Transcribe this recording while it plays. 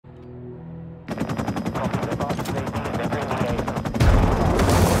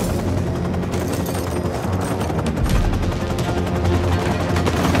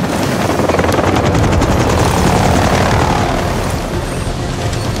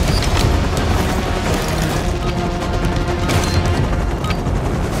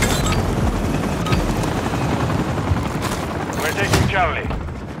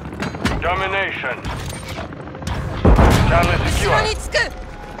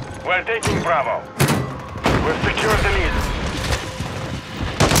We're taking Bravo. We've secured the lead.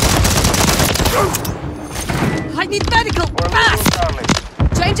 I need medical! We're losing Fast! Charlie.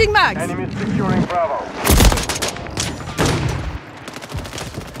 Changing mags! Enemies securing Bravo.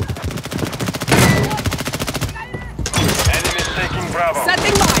 Enemies taking Bravo.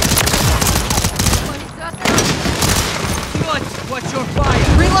 Setting mine! What's your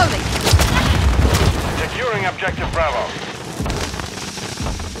fire? Reloading! Securing objective Bravo.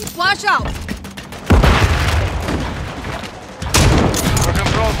 Flash out! We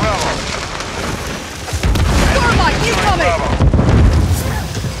control Bravo. Thermite incoming! Bravo.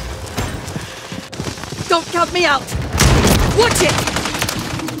 Don't count me out! Watch it!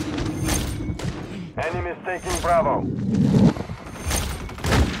 Enemies taking Bravo.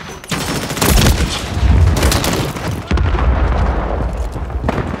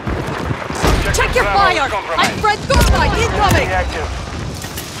 Check your fire! I'm Fred Thermite incoming! Active.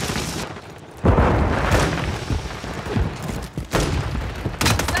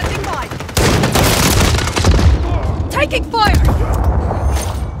 Setting mine! Taking fire!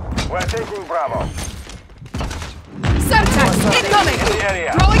 We're taking Bravo. Semtex incoming! In the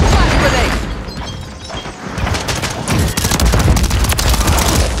area. Throwing flash grenade!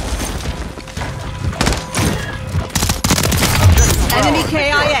 Enemy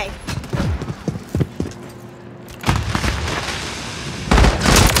KIA!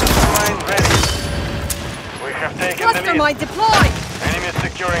 Mine ready. We have taken Cluster the lead. mine deployed! Enemies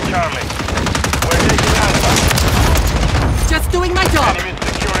securing Charlie. We're taking Alpha. Just doing my job! Enemies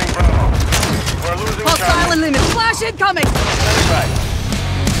securing Bravo. We're losing Hostile Charlie. and limit! Flash incoming! Stand by.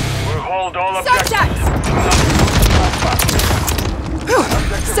 We'll hold all objectives. Semtex!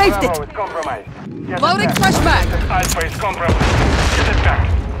 Saved Bravo it! is compromised. Get Loading it back. fresh mag! Alpha is compromised. Get it back.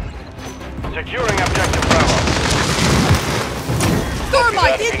 Securing objective Bravo.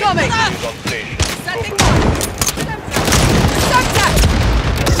 Thermite incoming! Setting mine! Semtex!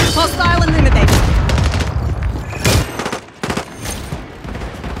 Hostile eliminated!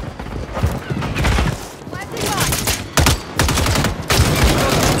 Planting mine!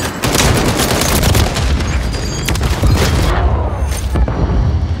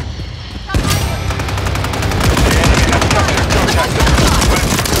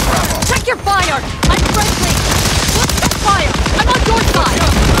 Check your fire! I'm friendly! What's your fire? I'm on your side!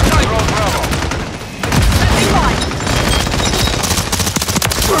 Control Bravo. Setting mine!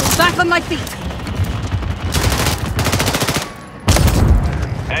 Back on my feet!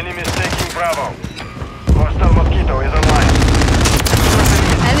 Enemies taking Bravo. Hostile Mosquito is online.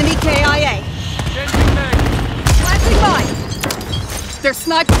 Enemy KIA! Planting mine! They're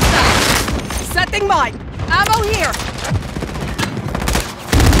snipers down! Setting mine! Ammo here!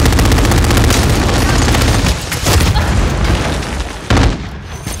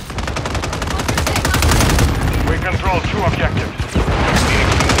 We control two objectives.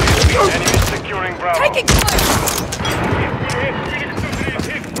 Enemies securing Bravo. Taking fire!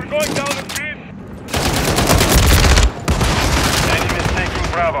 We're going down the street. Enemies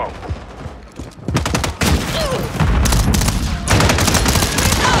taking Bravo.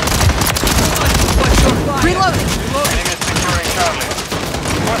 Reloading! Enemies securing Charlie.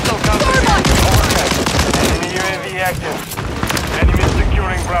 Hostile counter. Thermite! Overhead. Enemy UAV active. Enemies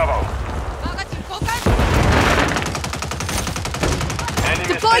securing Bravo. Enemies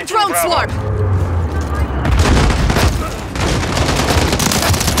Deploy taking drone Bravo. swarm!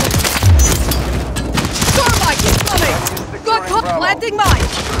 Thermite incoming! Got hook planting mine!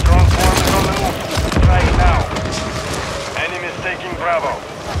 Drone swarm is on the move. Strike now. Enemies taking Bravo.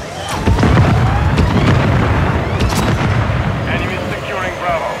 Enemies securing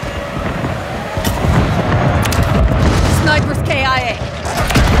Bravo. Snipers KIA!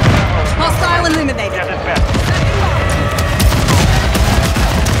 Hostile eliminated! Get it back.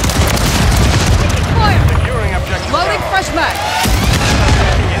 Taking fire! Securing objective Loading Bravo. fresh mag!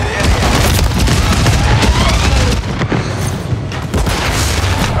 In the area.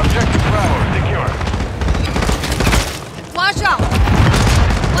 Objective Bravo secure. Flash out!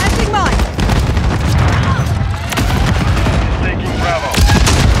 Planting mine! Taking Bravo.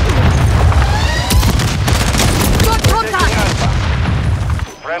 Got Taking contact! Alpha.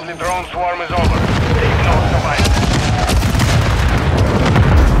 Friendly drone swarm is over. Take notes of it.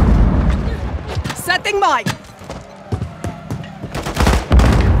 Setting mine!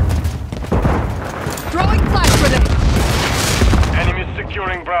 Throwing flash grenade! Enemies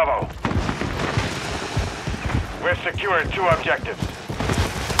securing Bravo. We've secured two objectives.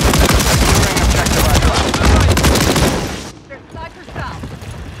 Securing objective Alpha. There's snipers down!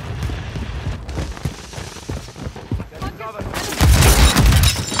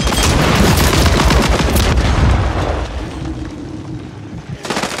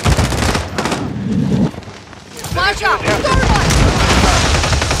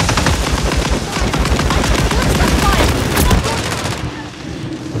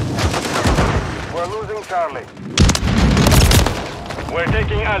 losing Charlie. We're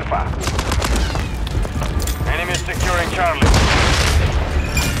taking Alpha. Enemies securing Charlie.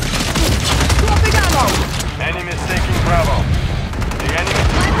 Dropping ammo! Enemies taking Bravo. The enemy...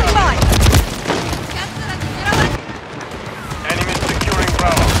 Landing mine! Enemies securing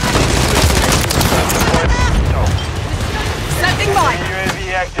Bravo. Setting mine!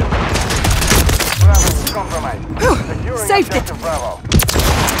 UAV active. Bravo is compromised. Securing Saved it. objective Bravo.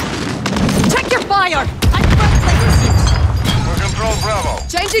 Check your fire! I'm friendly! We control Bravo.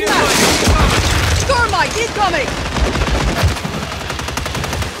 Changing map! Stormite incoming!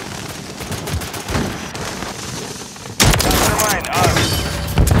 Mastermind armed.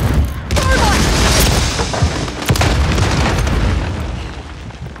 Stormite!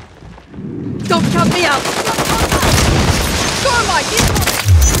 Don't count me out! Stormite incoming!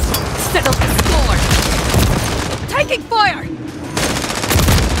 Settle the score! Taking fire!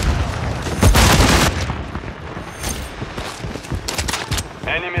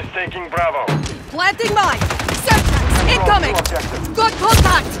 Enemies taking Bravo. Planting mine! Semtex incoming! Got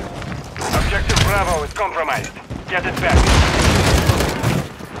contact! Objective Bravo is compromised. Get it back.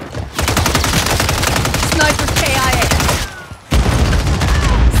 Sniper KIA!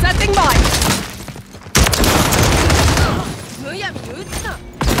 Setting mine!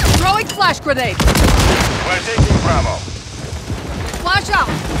 Throwing flash grenade! We're taking Bravo. Flash out!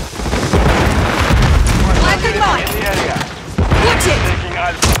 We're Planting targeting mine! in the area. Watch it! Taking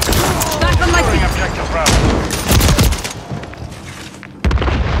Alpha. Back on my Securing feet! objective Bravo.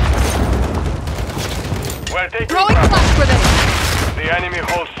 We're taking Throwing Bravo. flash grenade! The enemy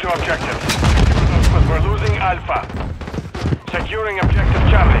holds 2 objectives. But we're losing Alpha. Securing objective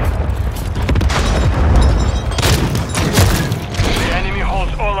Charlie. The enemy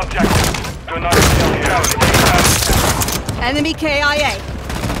holds all objectives. Do not kill Charlie. Enemy KIA!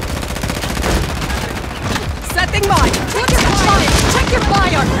 Setting mine! Check your fire! Check your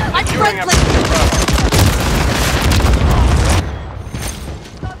fire! I'm Securing friendly! objective Bravo.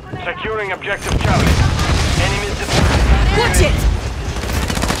 Securing objective Charlie. Enemies deployed. Watch it!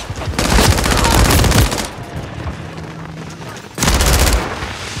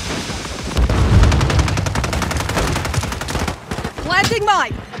 Planting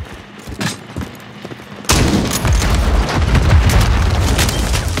mine!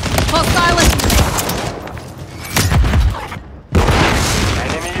 Hostile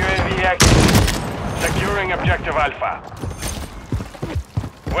Enemy UAV active. Securing objective Alpha.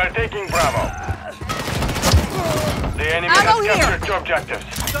 We're taking Bravo. The enemy Ammo has here. captured 2 objectives.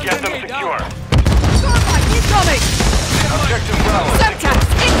 Get them secure. Stormite incoming! Objective Bravo. Semtex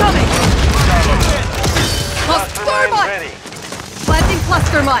incoming! Cluster mine Stormite! ready. Planting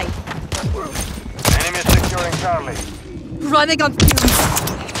cluster mine! Enemy securing Charlie. Running on fumes!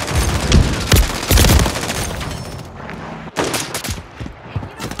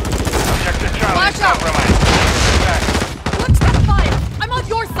 Objective Charlie Flash is out. compromised. Back. Watch that fire! I'm on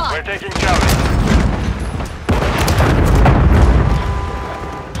your We're side! taking Charlie.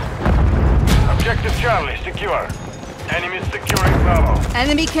 Objective Charlie secure. Enemies securing Bravo.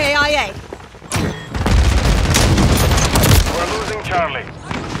 Enemy KIA! We're losing Charlie.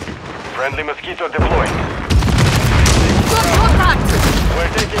 Friendly Mosquito deployed. Good contact!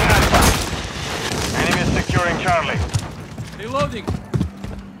 We're taking Alpha. Enemies securing Charlie. Reloading.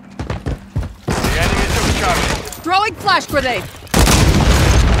 The enemy took Charlie. Throwing flash grenade!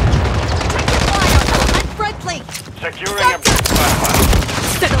 Fire! I'm friendly! Securing objective Alpha.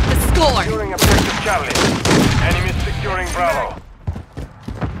 Settle the score! Securing objective Charlie. Enemies securing Bravo.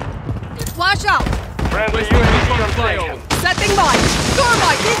 Flash out! Friendly Western UAV on front flyover. station. Setting mine!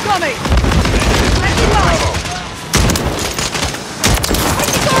 Stormite incoming! Setting mine! Bravo.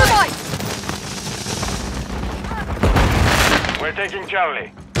 Stormite! We're taking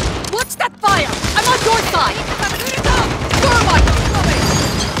Charlie. Watch that fire! I'm on your side! Stormite incoming!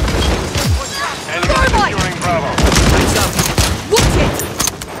 Enemy Stormite! securing Bravo. Watch it!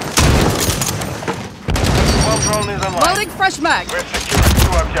 One drone is online. Loading fresh mag! We're securing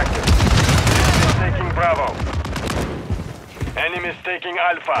 2 objectives. Enemies taking Bravo. Enemies taking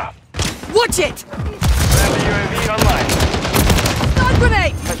Alpha. Watch it! Friendly UAV online. Stun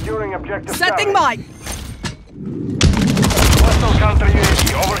grenade! Securing objective Setting Charlie. mine! Hostile counter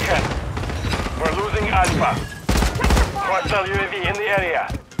UAV overhead. We're losing Alpha. Hostile UAV in the area.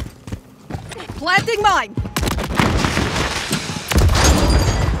 Planting mine!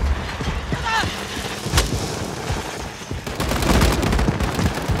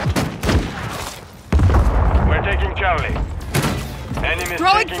 We're taking Charlie. Enemies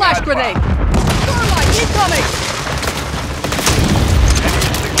Throwing taking flash Alpha. grenade! Stormite incoming!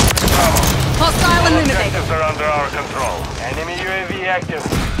 Enemies securing Bravo. Hostile eliminated! are under our control. Enemy UAV active.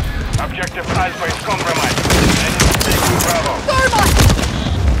 Objective Alpha is compromised. Enemy taking Bravo. Thermite!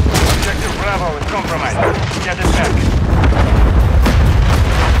 Objective Bravo is compromised. Get it back.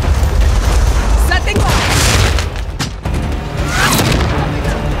 Setting fire!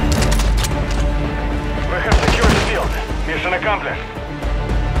 We have secured the field. Mission accomplished.